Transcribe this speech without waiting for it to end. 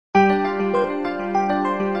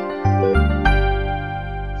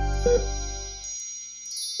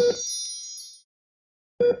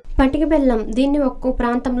పటిక బెల్లం దీన్ని ఒక్కో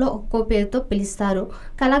ప్రాంతంలో ఒక్కో పేరుతో పిలుస్తారు.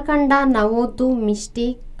 కలకండ, నవోతు, మిష్టి,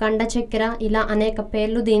 కండ చక్కెర ఇలా అనేక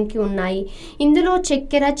పేర్లు దీనికి ఉన్నాయి. ఇందులో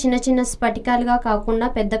చక్కెర చిన్న చిన్న స్ఫటికాలుగా కాకుండా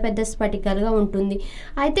పెద్ద పెద్ద స్ఫటికాలుగా ఉంటుంది.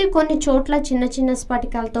 అయితే కొన్ని చోట్ల చిన్న చిన్న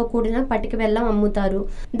స్ఫటికాలతో కూడిన పటిక బెల్లం అమ్ముతారు.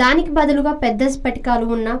 దానికి బదులుగా పెద్ద స్ఫటికాలు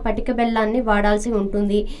ఉన్న పటిక బెల్లాన్ని వాడాల్సి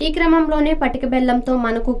ఉంటుంది. ఈ క్రమంలోనే పటిక బెల్లంతో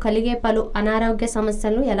మనకు కలిగే పలు అనారోగ్య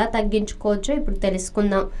సమస్యలను ఎలా తగ్గించుకోవచ్చో ఇప్పుడు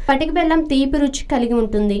తెలుసుకుందాం. పటిక బెల్లం తీపి రుచి కలిగి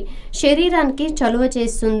ఉంటుంది. శరీరానికి చలువ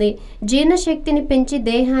చేస్తుంది. జీర్ణశక్తిని పెంచి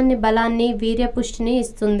దేహాన్ని బలాన్ని, వీర్యపుష్టిని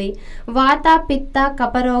ఇస్తుంది. వాత, పిత్త,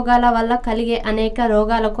 కఫ రోగాల వల్ల కలిగే అనేక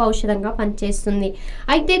రోగాలకు ఔషధంగా పనిచేస్తుంది.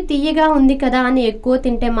 అయితే తీయగా ఉంది కదా అని ఎక్కువ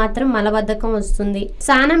తింటే మాత్రం మలబద్ధకం వస్తుంది.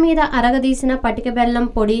 సాన మీద అరగదీసిన పటిక బెల్లం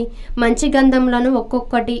పొడి, మంచి గంధంలను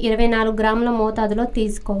ఒక్కొక్కటి 24 గ్రాముల మోతాదులో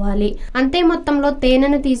తీసుకోవాలి. అంతే మొత్తంలో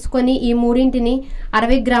తేనెను తీసుకొని ఈ మూడింటిని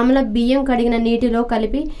 60 గ్రాముల బియ్యం కడిగిన నీటిలో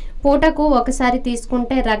కలిపి పూటకు ఒకసారి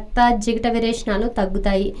తీసుకుంటే రక్త, జిగట విరేచనాలు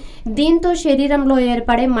తగ్గుతాయి. దీంతో శరీరంలో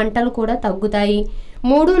ఏర్పడే మంటలు కూడా తగ్గుతాయి.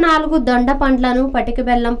 3-4 దొండ పండ్లను పటిక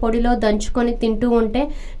బెల్లం పొడిలో దంచుకొని తింటూ ఉంటే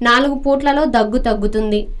 4 పూట్లలో దగ్గు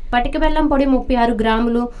తగ్గుతుంది. పటిక బెల్లం పొడి 36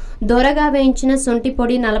 గ్రాములు, దోరగా వేయించిన శొంఠి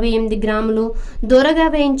పొడి 48 గ్రాములు, దోరగా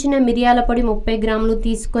వేయించిన మిరియాల పొడి 30 గ్రాములు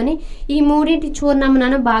తీసుకొని ఈ మూడింటి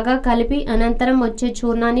చూర్ణములను బాగా కలిపి అనంతరం వచ్చే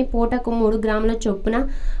చూర్ణాన్ని పూటకు 3 గ్రాముల చొప్పున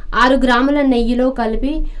 6 గ్రాముల నెయ్యిలో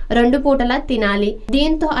కలిపి 2 పూటలా తినాలి.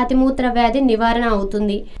 దీంతో అతిమూత్ర వ్యాధి నివారణ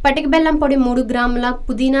అవుతుంది. పటిక బెల్లం పొడి 3 గ్రాముల,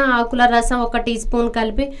 పుదీనా ఆకుల రసం 1 టీ స్పూన్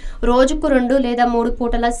కలిపి రోజుకు 2 లేదా 3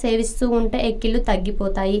 పూటలా సేవిస్తూ ఉంటే ఎక్కిళ్ళు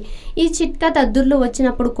తగ్గిపోతాయి. ఈ చిట్కా దద్దుర్లు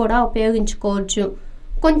వచ్చినప్పుడు కూడా ఉపయోగించుకోవచ్చు.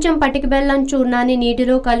 కొంచెం పటిక బెల్లం చూర్ణాన్ని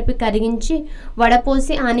నీటిలో కలిపి కరిగించి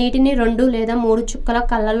వడపోసి ఆ నీటిని 2 లేదా 3 చుక్కల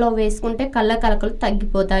కళ్ళల్లో వేసుకుంటే కళ్ళ కలకలు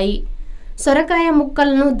తగ్గిపోతాయి. సొరకాయ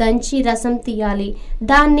ముక్కలను దంచి రసం తీయాలి.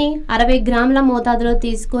 దాన్ని 60 గ్రాముల మోతాదులో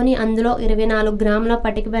తీసుకొని అందులో 24 గ్రాముల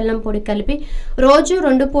పటిక బెల్లం పొడి కలిపి రోజు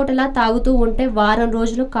 2 పూటలా తాగుతూ ఉంటే వారం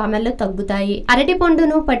రోజులు కామెర్లు తగ్గుతాయి. అరటి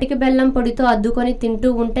పండును పటిక బెల్లం పొడితో అద్దుకొని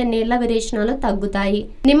తింటూ ఉంటే నీళ్ల విరేచనాలు తగ్గుతాయి.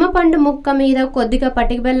 నిమ్మపండు ముక్క మీద కొద్దిగా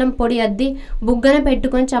పటిక బెల్లం పొడి అద్ది బుగ్గన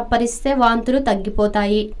పెట్టుకొని చప్పరిస్తే వాంతులు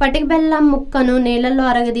తగ్గిపోతాయి. పటిక బెల్లం ముక్కను నీళ్లలో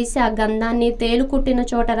అరగదీసి ఆ గంధాన్ని తేలు కుట్టిన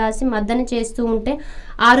చోట రాసి మద్దన చేస్తూ ఉంటే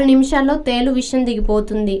 6 నిమిషాల్లో తేలు విషం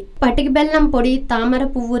దిగిపోతుంది. పటిక బెల్లం పొడి, తామర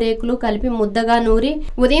పువ్వు రేకులు కలిపి ముద్దగా నూరి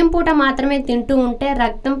ఉదయం పూట మాత్రమే తింటూ ఉంటే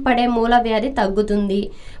రక్తం పడే మూల వ్యాధి తగ్గుతుంది.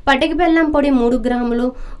 పటిక బెల్లం పొడి 3 గ్రాములు,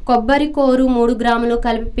 కొబ్బరి కోరు 3 గ్రాములు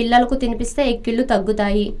కలిపి పిల్లలకు తినిపిస్తే ఎక్కిళ్ళు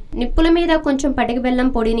తగ్గుతాయి. నిప్పుల మీద కొంచెం పటిక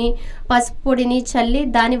బెల్లం పొడిని, పసుపు పొడిని చల్లి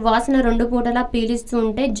దాని వాసన 2 పూటలా పీలిస్తూ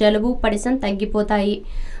ఉంటే జలుబు, పడిసం తగ్గిపోతాయి.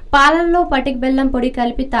 పాలల్లో పటిక బెల్లం పొడి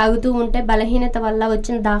కలిపి తాగుతూ ఉంటే బలహీనత వల్ల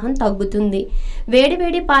వచ్చిన దాహం తగ్గుతుంది. వేడి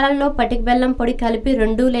వేడి పాలల్లో పటిక బెల్లం పొడి కలిపి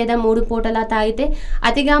 2 లేదా 3 పూటలా తాగితే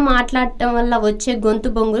అతిగా మాట్లాడటం వల్ల వచ్చే గొంతు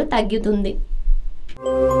బొంగులు తగ్గుతుంది.